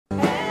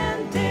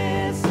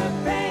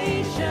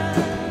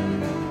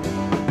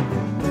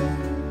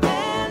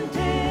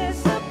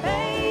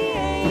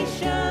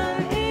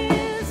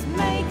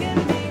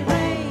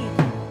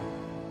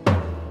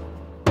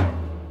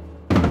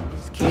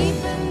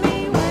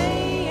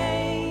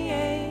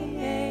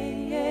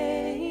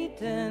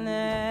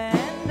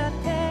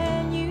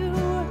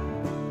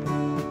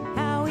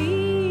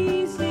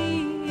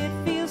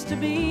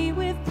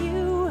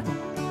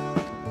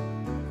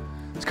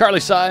Carly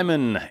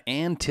Simon,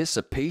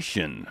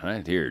 Anticipation,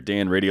 right here,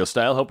 Dan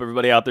RadioStyle. Hope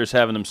everybody out there's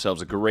having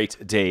themselves a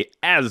great day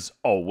as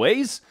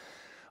always.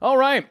 All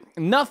right,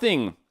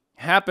 nothing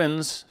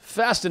happens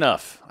fast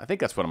enough. I think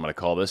that's what I'm going to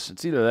call this.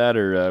 It's either that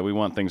or we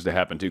want things to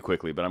happen too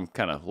quickly, but I'm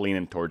kind of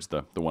leaning towards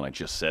the one I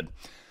just said.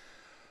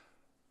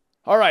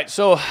 All right,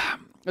 so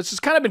this has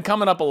kind of been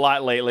coming up a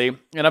lot lately,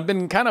 and I've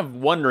been kind of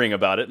wondering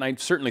about it, and I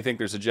certainly think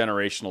there's a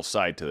generational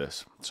side to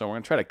this. So we're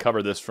going to try to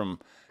cover this from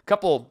a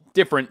couple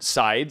different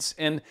sides,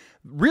 and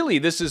really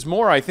this is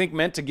more, I think,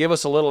 meant to give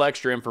us a little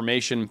extra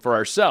information for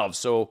ourselves.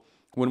 So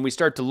when we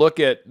start to look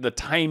at the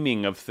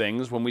timing of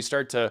things, when we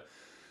start to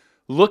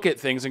look at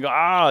things and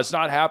go, it's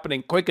not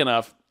happening quick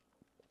enough.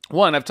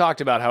 One, I've talked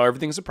about how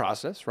everything's a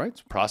process, right?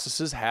 So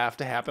processes have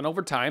to happen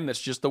over time.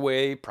 That's just the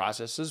way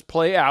processes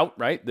play out,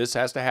 right? This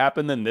has to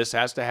happen, then this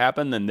has to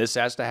happen, then this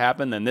has to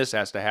happen, then this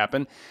has to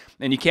happen.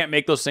 And you can't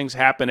make those things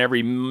happen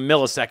every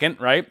millisecond,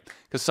 right?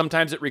 Because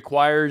sometimes it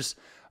requires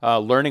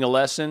learning a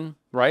lesson,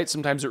 right?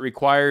 Sometimes it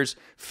requires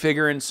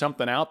figuring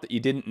something out that you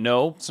didn't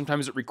know.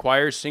 Sometimes it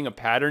requires seeing a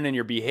pattern in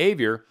your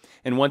behavior.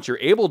 And once you're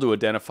able to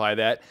identify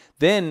that,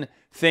 then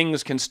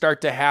things can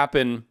start to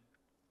happen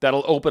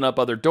that'll open up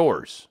other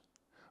doors,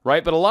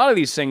 right? But a lot of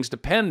these things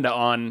depend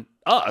on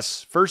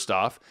us, first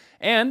off,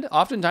 and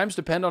oftentimes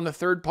depend on a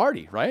third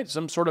party, right?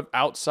 Some sort of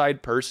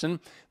outside person.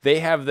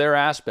 They have their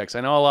aspects.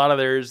 I know a lot of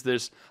there's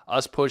this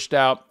us pushed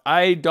out.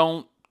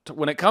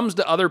 When it comes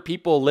to other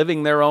people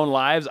living their own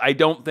lives, I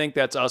don't think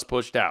that's us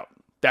pushed out.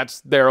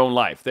 That's their own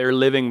life. They're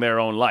living their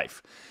own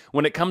life.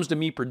 When it comes to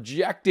me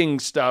projecting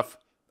stuff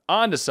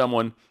onto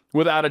someone,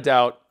 without a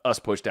doubt, us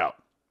pushed out.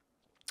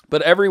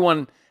 But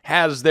everyone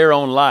has their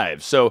own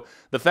lives. So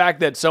the fact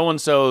that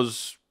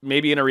so-and-so's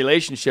maybe in a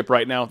relationship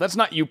right now, that's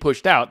not you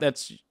pushed out.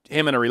 That's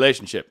him in a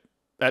relationship.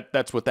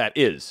 That's what that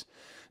is.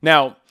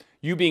 Now,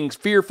 you being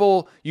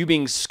fearful, you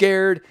being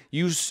scared,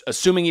 you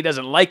assuming he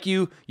doesn't like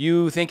you,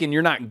 you thinking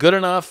you're not good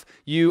enough,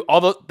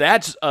 although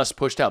that's us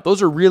pushed out.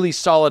 Those are really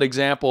solid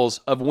examples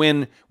of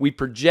when we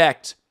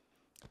project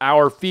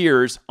our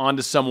fears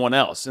onto someone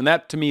else. And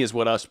that, to me, is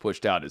what us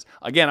pushed out is.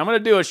 Again, I'm going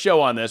to do a show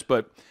on this,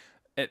 and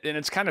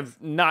it's kind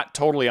of not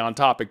totally on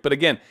topic. But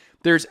again,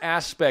 there's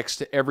aspects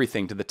to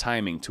everything, to the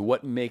timing, to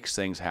what makes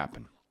things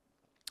happen.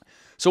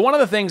 So one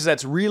of the things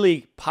that's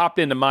really popped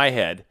into my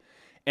head,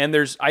 and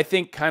there's, I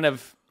think, kind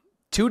of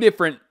two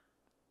different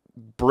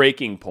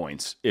breaking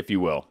points, if you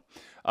will,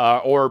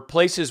 or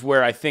places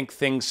where I think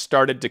things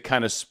started to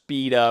kind of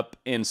speed up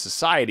in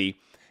society,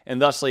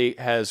 and thusly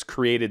has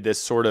created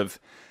this sort of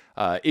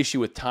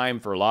issue with time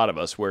for a lot of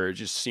us, where it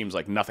just seems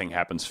like nothing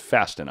happens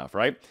fast enough,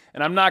 right?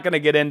 And I'm not going to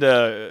get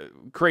into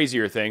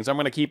crazier things. I'm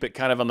going to keep it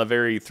kind of on the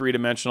very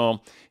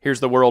three-dimensional. Here's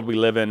the world we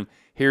live in.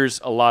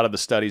 Here's a lot of the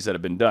studies that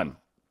have been done.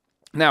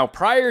 Now,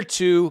 prior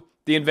to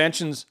the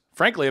inventions,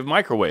 frankly, of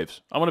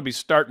microwaves, I'm going to be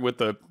starting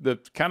with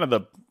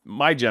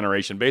my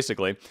generation,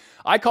 basically.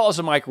 I call us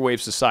a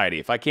microwave society.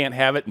 If I can't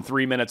have it in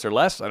 3 minutes or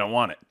less, I don't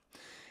want it.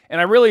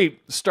 And I really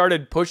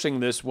started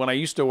pushing this when I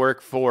used to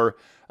work for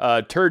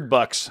Turd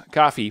Bucks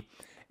Coffee.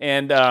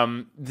 And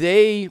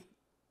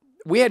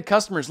we had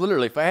customers,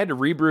 literally, if I had to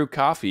rebrew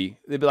coffee,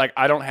 they'd be like,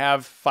 I don't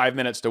have 5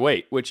 minutes to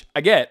wait, which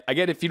I get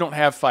if you don't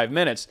have 5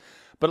 minutes.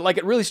 But like,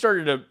 it really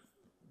started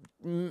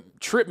to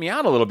trip me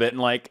out a little bit.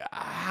 And like,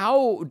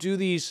 how do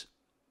these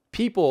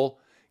people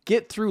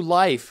get through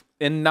life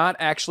and not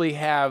actually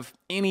have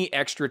any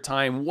extra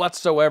time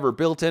whatsoever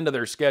built into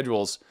their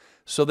schedules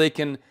so they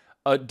can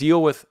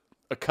deal with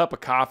a cup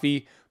of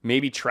coffee,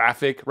 maybe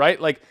traffic, right?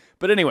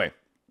 But anyway,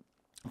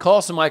 call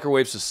us a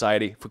microwave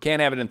society. If we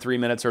can't have it in 3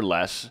 minutes or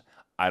less,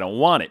 I don't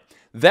want it.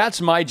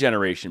 That's my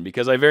generation,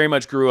 because I very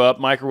much grew up,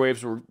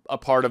 microwaves were a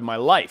part of my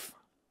life,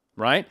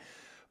 right?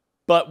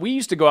 But we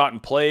used to go out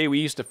and play. We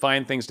used to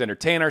find things to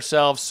entertain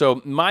ourselves. So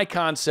my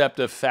concept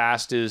of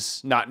fast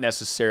is not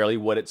necessarily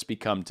what it's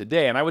become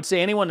today. And I would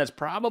say anyone that's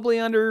probably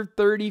under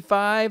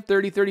 35,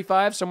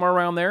 somewhere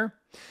around there,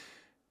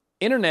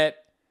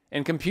 internet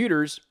and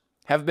computers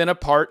have been a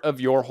part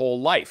of your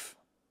whole life.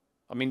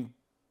 I mean,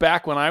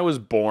 back when I was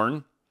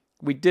born,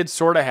 we did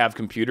sort of have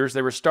computers.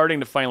 They were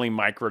starting to finally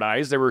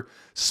microtize. They were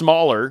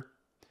smaller.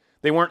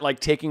 They weren't like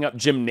taking up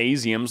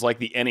gymnasiums like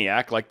the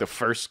ENIAC, like the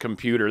first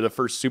computer, the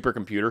first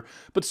supercomputer.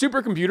 But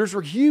supercomputers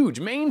were huge.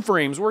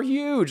 Mainframes were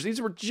huge.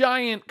 These were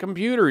giant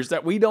computers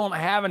that we don't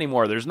have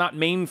anymore. There's not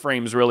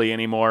mainframes really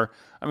anymore.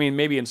 I mean,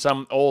 maybe in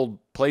some old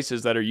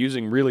places that are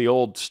using really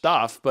old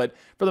stuff. But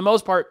for the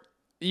most part,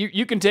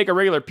 you can take a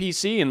regular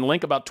PC and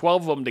link about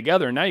 12 of them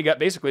together. And now you got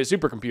basically a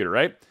supercomputer,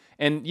 right?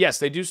 And yes,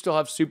 they do still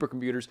have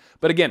supercomputers.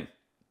 But again,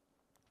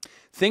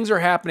 things are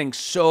happening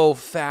so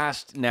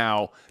fast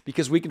now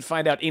because we can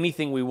find out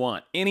anything we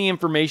want. Any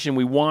information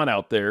we want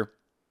out there,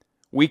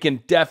 we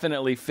can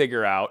definitely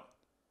figure out,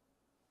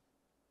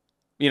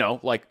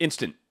 like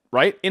instant,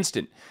 right?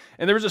 Instant.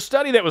 And there was a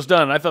study that was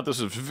done, and I thought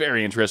this was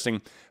very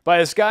interesting, by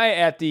this guy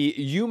at the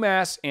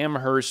UMass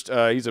Amherst.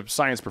 He's a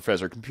science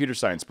professor, computer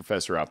science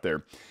professor out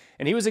there.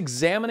 And he was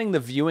examining the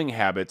viewing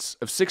habits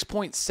of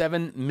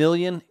 6.7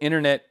 million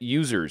internet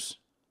users.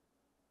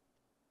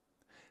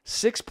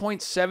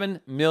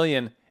 6.7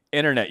 million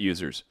internet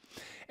users.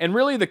 And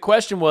really the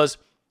question was,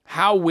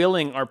 how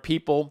willing are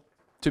people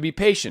to be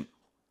patient?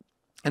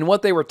 And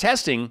what they were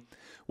testing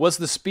was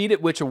the speed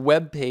at which a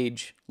web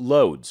page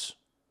loads,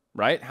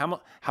 right?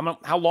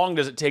 How long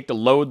does it take to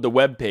load the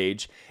web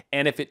page?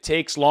 And if it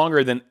takes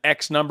longer than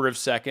X number of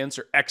seconds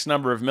or X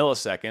number of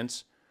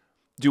milliseconds,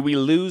 do we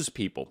lose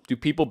people? Do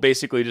people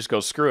basically just go,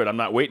 screw it, I'm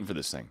not waiting for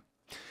this thing?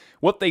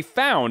 What they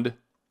found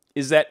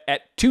is that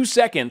at 2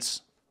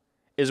 seconds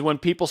is when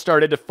people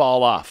started to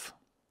fall off.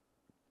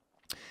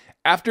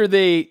 That's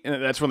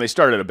when they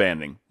started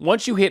abandoning.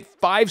 Once you hit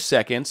 5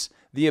 seconds,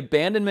 the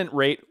abandonment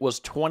rate was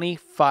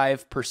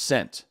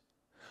 25%.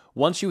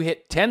 Once you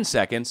hit 10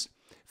 seconds,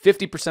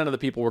 50% of the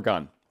people were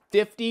gone.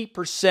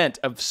 50%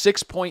 of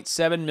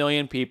 6.7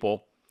 million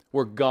people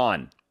were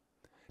gone.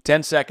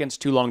 10 seconds,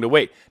 too long to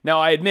wait. Now,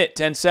 I admit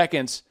 10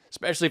 seconds,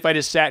 especially if I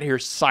just sat here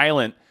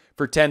silent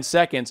for 10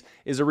 seconds,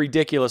 is a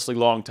ridiculously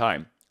long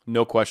time.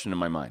 No question in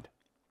my mind.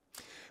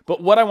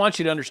 But what I want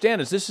you to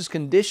understand is this has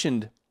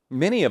conditioned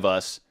many of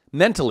us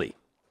mentally.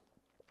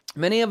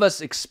 Many of us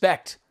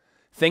expect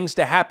things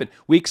to happen.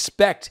 We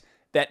expect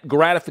that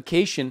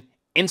gratification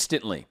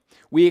instantly.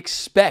 We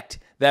expect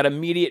that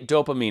immediate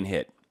dopamine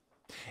hit.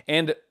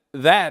 And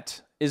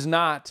that is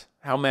not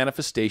how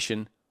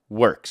manifestation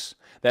works.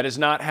 That is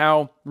not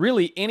how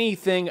really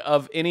anything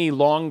of any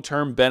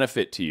long-term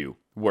benefit to you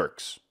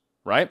works,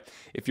 right?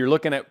 If you're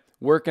looking at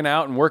working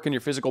out and working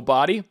your physical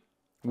body,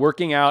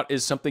 working out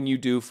is something you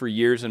do for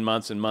years and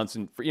months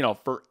and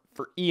for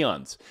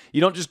eons.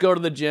 You don't just go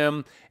to the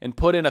gym and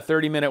put in a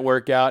 30-minute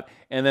workout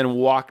and then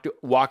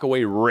walk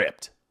away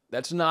ripped.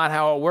 That's not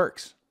how it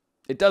works.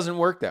 It doesn't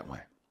work that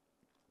way.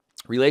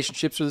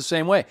 Relationships are the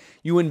same way.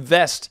 You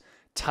invest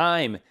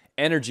time,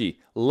 energy,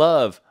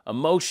 love,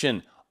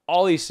 emotion,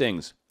 all these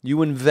things.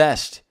 You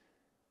invest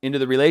into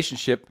the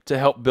relationship to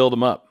help build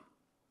them up.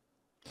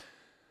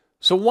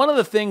 So one of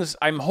the things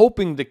I'm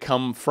hoping to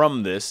come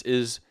from this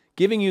is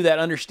giving you that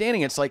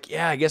understanding. It's like,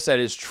 yeah, I guess that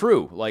is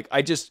true. Like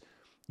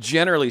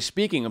generally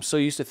speaking, I'm so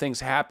used to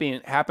things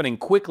happening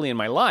quickly in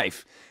my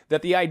life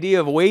that the idea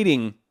of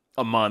waiting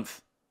a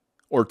month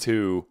or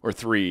 2 or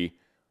 3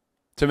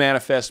 to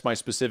manifest my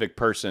specific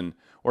person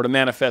or to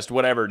manifest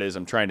whatever it is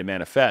I'm trying to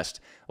manifest,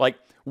 like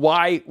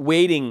why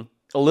waiting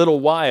a little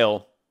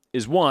while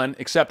is 1,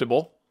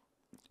 acceptable,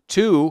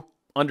 2,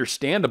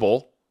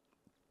 understandable,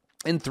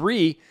 and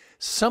 3,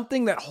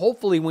 something that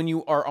hopefully when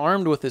you are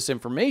armed with this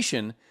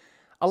information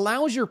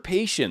allows your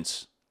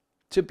patience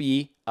to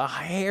be a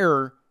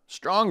hair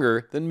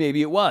stronger than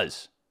maybe it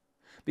was.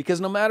 Because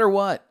no matter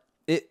what,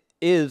 it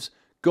is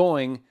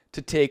going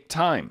to take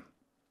time.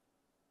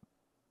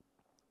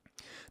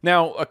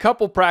 Now, a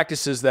couple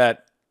practices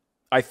that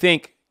I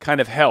think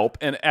kind of help,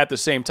 and at the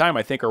same time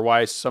I think are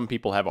why some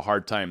people have a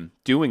hard time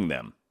doing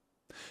them.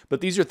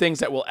 But these are things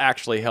that will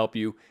actually help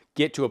you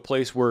get to a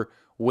place where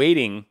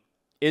waiting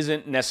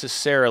isn't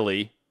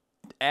necessarily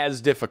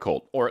as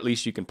difficult, or at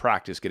least you can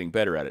practice getting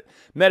better at it.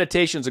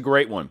 Meditation's a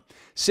great one.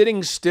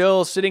 Sitting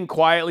still, sitting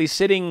quietly,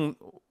 sitting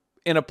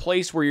in a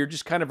place where you're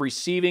just kind of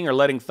receiving or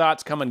letting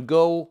thoughts come and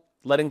go,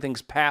 letting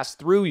things pass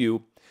through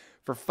you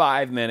for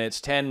 5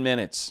 minutes, 10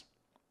 minutes,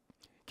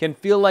 can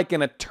feel like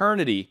an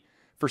eternity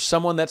for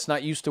someone that's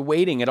not used to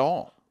waiting at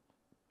all.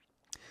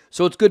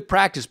 So it's good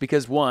practice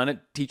because 1, it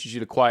teaches you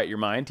to quiet your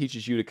mind,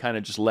 teaches you to kind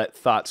of just let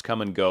thoughts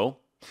come and go,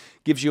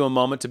 gives you a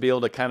moment to be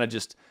able to kind of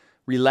just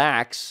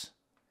relax,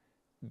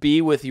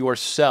 be with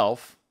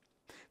yourself,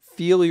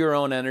 feel your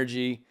own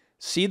energy,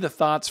 see the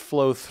thoughts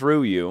flow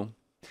through you.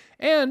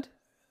 And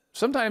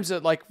sometimes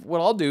like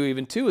what I'll do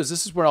even too is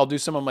this is where I'll do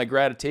some of my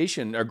where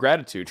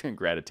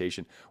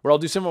I'll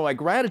do some of my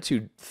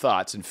gratitude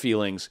thoughts and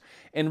feelings.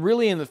 And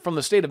really from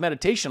the state of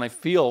meditation, I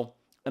feel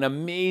an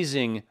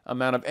amazing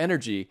amount of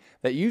energy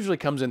that usually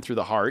comes in through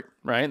the heart,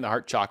 right? And the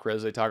heart chakra,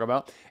 as they talk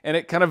about. And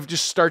it kind of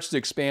just starts to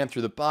expand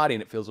through the body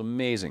and it feels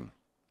amazing.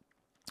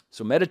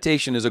 So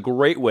meditation is a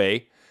great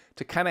way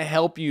to kind of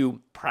help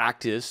you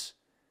practice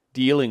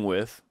dealing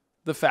with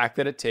the fact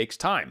that it takes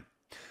time.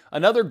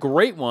 Another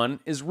great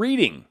one is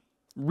reading.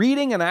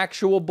 Reading an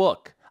actual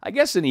book. I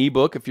guess an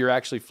ebook, if you're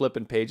actually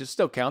flipping pages,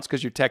 still counts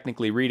because you're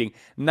technically reading,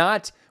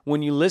 not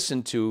when you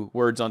listen to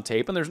words on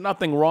tape. And there's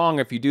nothing wrong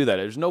if you do that.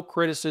 There's no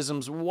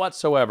criticisms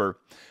whatsoever.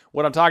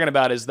 What I'm talking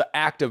about is the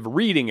act of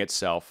reading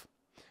itself.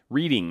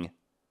 Reading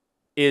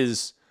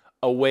is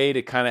a way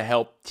to kind of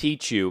help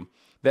teach you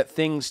that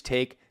things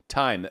take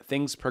time, that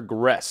things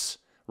progress,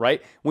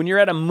 right? When you're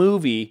at a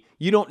movie,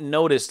 you don't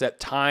notice that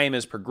time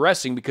is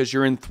progressing because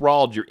you're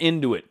enthralled, you're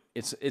into it.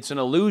 It's an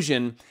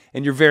illusion,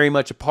 and you're very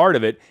much a part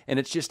of it, and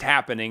it's just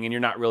happening, and you're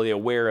not really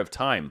aware of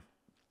time.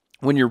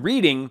 When you're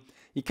reading,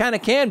 you kind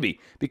of can be,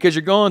 because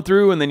you're going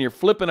through, and then you're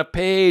flipping a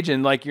page,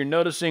 and like you're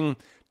noticing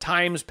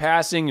time's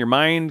passing, your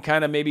mind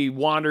kind of maybe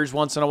wanders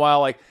once in a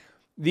while. Like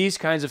these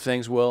kinds of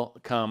things will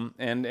come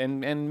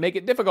and make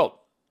it difficult.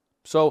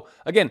 So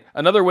again,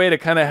 another way to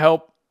kind of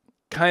help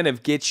kind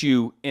of get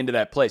you into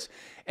that place.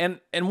 And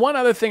one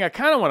other thing I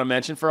kind of want to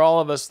mention for all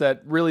of us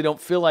that really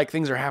don't feel like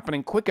things are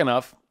happening quick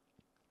enough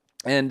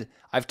And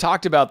I've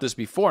talked about this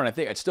before,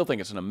 and I still think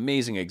it's an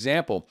amazing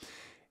example.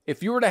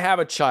 If you were to have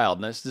a child,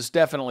 and this is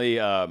definitely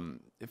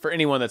for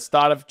anyone that's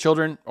thought of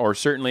children, or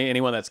certainly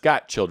anyone that's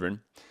got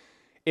children,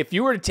 if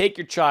you were to take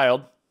your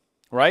child,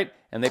 right,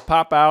 and they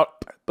pop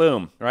out,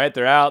 boom, right,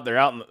 they're out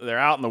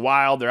in the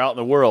wild, they're out in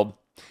the world,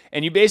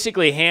 and you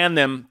basically hand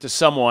them to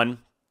someone,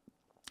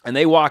 and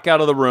they walk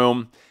out of the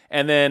room,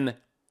 and then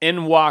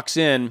in walks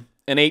in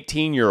an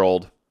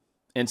 18-year-old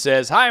and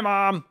says, "Hi,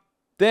 Mom,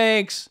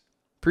 thanks,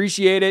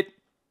 appreciate it."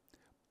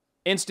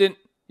 Instant,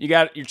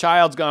 your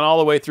child's gone all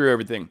the way through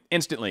everything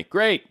instantly.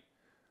 Great.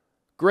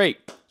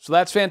 So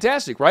that's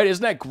fantastic, right?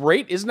 Isn't that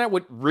great? Isn't that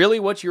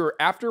what you're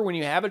after when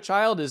you have a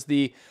child? Is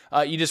you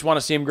just want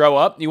to see them grow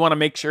up? You want to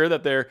make sure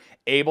that they're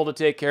able to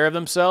take care of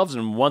themselves,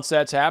 and once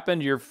that's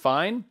happened, you're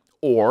fine?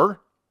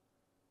 Or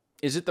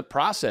is it the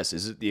process?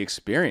 Is it the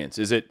experience?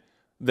 Is it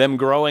them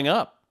growing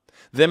up?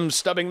 Them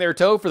stubbing their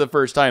toe for the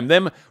first time?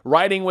 Them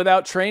riding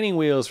without training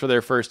wheels for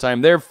their first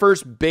time? Their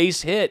first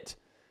base hit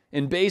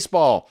in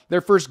baseball?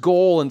 Their first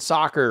goal in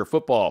soccer,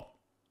 football?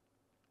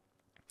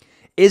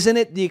 Isn't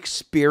it the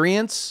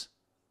experience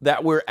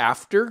that we're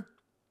after?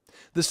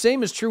 The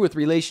same is true with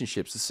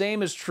relationships. The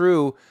same is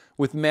true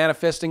with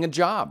manifesting a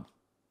job.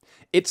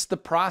 It's the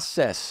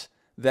process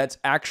that's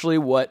actually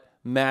what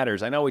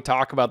matters. I know we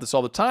talk about this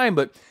all the time,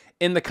 but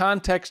in the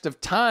context of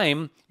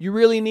time, you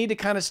really need to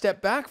kind of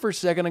step back for a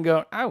second and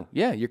go, oh,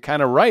 yeah, you're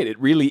kind of right. It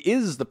really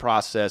is the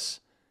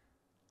process.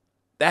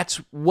 That's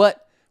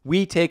what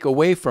we take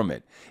away from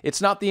it.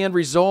 It's not the end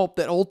result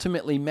that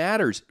ultimately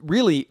matters.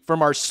 Really,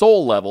 from our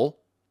soul level,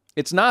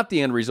 it's not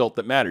the end result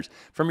that matters.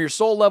 From your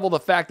soul level, the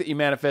fact that you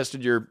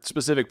manifested your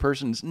specific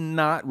person is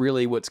not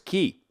really what's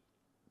key.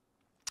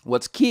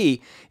 What's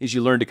key is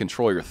you learn to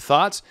control your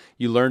thoughts.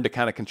 You learn to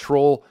kind of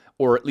control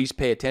or at least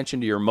pay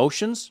attention to your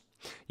emotions.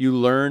 You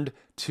learned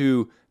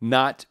to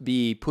not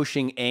be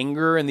pushing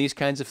anger and these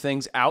kinds of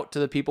things out to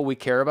the people we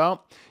care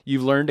about.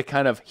 You've learned to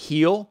kind of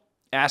heal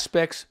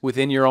aspects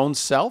within your own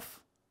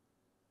self,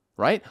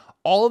 right?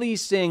 All of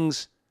these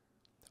things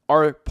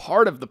are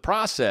part of the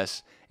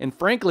process. And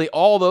frankly,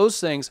 all those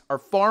things are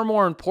far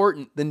more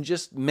important than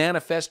just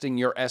manifesting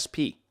your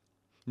SP.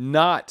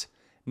 Not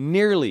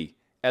nearly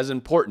as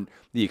important.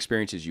 The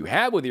experiences you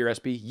have with your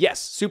SP,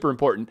 yes, super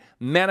important.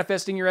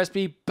 Manifesting your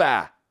SP,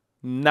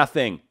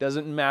 nothing.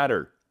 Doesn't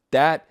matter.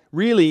 That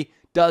really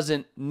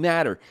doesn't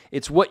matter.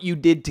 It's what you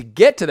did to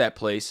get to that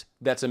place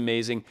that's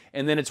amazing.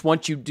 And then it's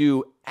what you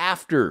do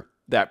after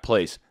that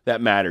place that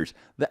matters.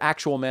 The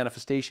actual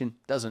manifestation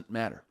doesn't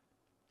matter.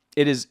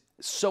 It is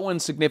so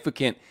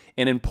insignificant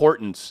in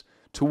importance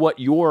to what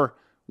you're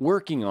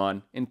working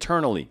on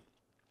internally.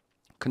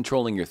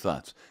 Controlling your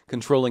thoughts,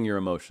 controlling your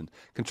emotions,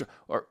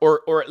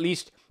 or at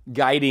least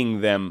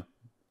guiding them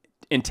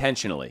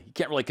intentionally. You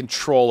can't really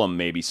control them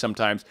maybe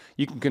sometimes.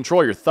 You can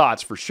control your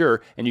thoughts for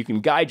sure, and you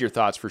can guide your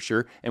thoughts for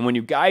sure. And when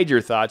you guide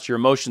your thoughts, your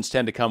emotions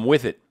tend to come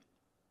with it.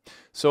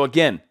 So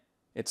again,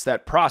 it's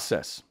that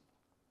process.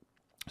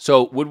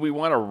 So would we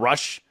want to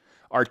rush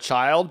our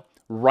child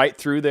right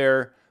through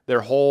their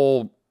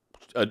whole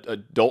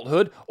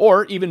adulthood?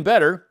 Or even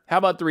better, how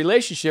about the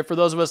relationship? For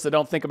those of us that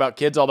don't think about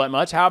kids all that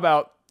much, how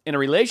about in a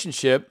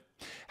relationship,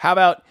 how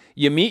about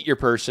you meet your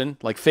person,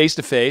 like face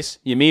to face,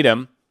 you meet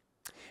them,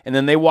 and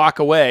then they walk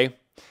away,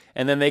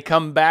 and then they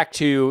come back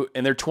to you,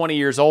 and they're 20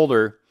 years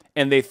older,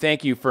 and they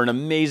thank you for an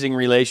amazing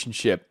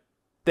relationship.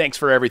 Thanks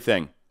for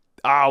everything.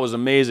 It was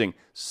amazing.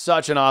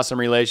 Such an awesome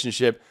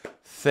relationship.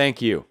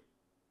 Thank you.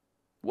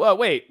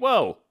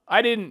 Whoa.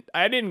 I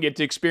didn't get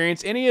to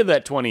experience any of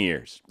that 20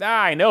 years.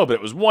 I know, but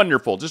it was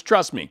wonderful. Just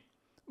trust me.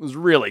 It was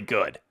really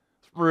good.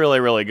 Really,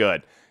 really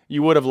good.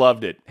 You would have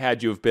loved it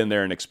had you have been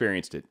there and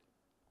experienced it.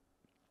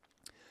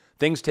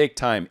 Things take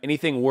time.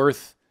 Anything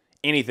worth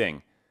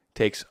anything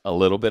takes a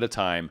little bit of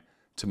time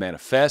to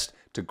manifest,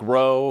 to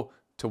grow,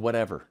 to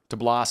whatever, to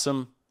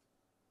blossom.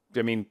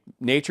 I mean,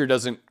 nature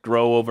doesn't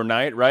grow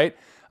overnight, right?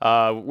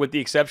 With the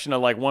exception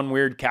of like one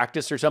weird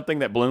cactus or something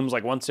that blooms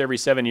like once every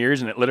 7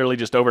 years, and it literally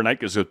just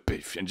overnight goes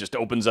and just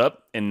opens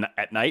up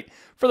at night.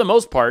 For the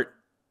most part,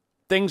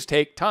 things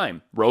take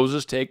time.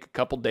 Roses take a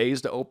couple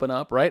days to open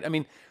up, right? I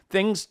mean,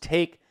 things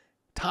take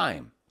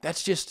time.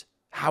 That's just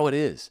how it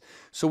is.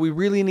 So we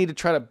really need to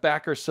try to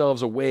back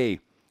ourselves away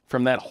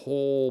from that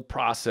whole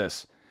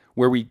process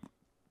where we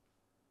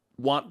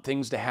want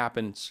things to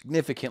happen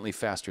significantly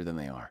faster than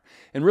they are.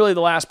 And really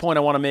the last point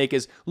I want to make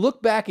is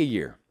look back a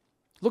year.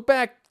 Look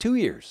back 2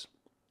 years.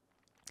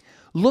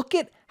 Look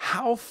at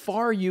how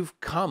far you've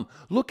come.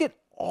 Look at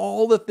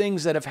all the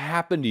things that have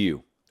happened to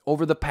you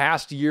over the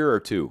past year or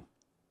two.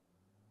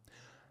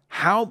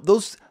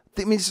 It's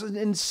an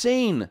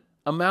insane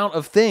amount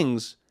of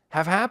things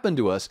have happened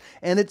to us,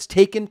 and it's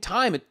taken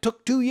time. It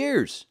took 2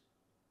 years.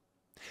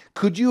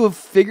 Could you have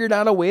figured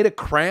out a way to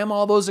cram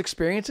all those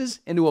experiences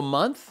into a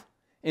month,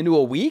 into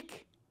a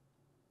week?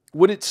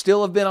 Would it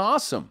still have been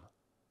awesome?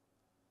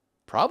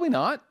 Probably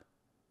not,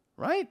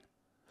 right?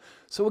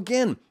 So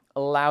again,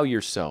 allow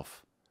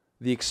yourself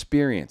the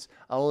experience.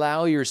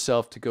 Allow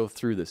yourself to go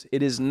through this.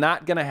 It is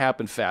not going to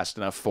happen fast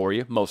enough for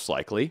you, most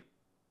likely.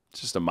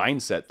 It's just a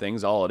mindset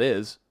thing's all it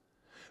is.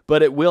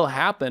 But it will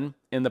happen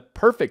in the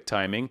perfect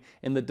timing,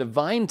 in the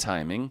divine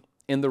timing,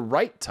 in the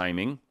right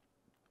timing.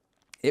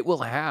 It will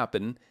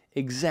happen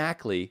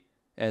exactly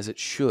as it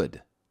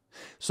should.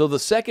 So the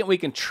second we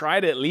can try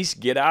to at least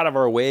get out of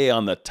our way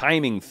on the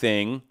timing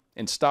thing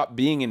and stop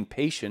being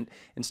impatient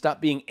and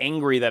stop being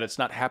angry that it's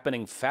not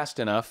happening fast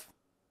enough,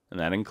 and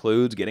that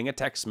includes getting a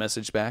text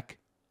message back.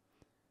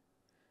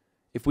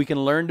 If we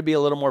can learn to be a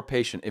little more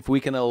patient, if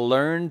we can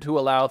learn to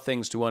allow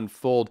things to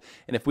unfold,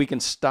 and if we can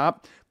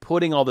stop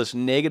putting all this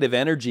negative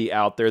energy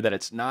out there that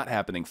it's not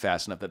happening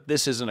fast enough, that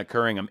this isn't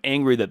occurring, I'm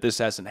angry that this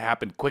hasn't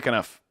happened quick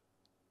enough.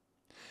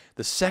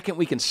 The second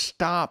we can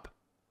stop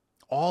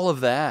all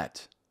of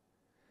that,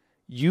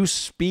 you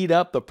speed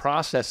up the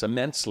process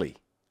immensely,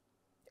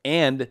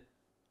 and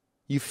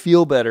you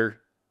feel better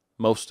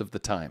most of the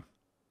time.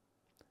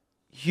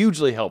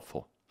 Hugely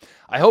helpful.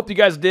 I hope you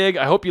guys dig.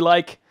 I hope you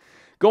like.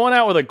 Going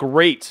out with a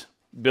great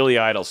Billy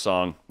Idol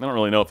song. I don't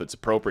really know if it's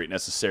appropriate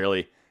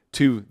necessarily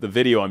to the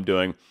video I'm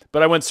doing,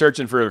 but I went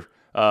searching for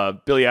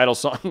Billy Idol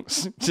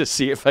songs to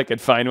see if I could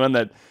find one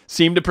that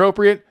seemed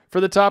appropriate for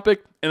the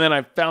topic. And then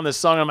I found this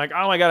song. I'm like,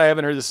 oh my God, I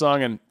haven't heard this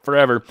song in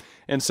forever.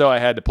 And so I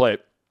had to play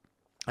it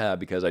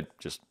because I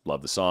just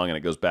love the song, and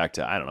it goes back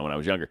to, I don't know, when I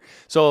was younger.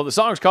 So the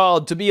song's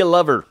called To Be a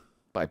Lover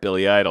by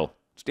Billy Idol.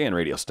 It's Dan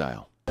Radio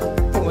Style.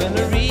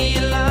 When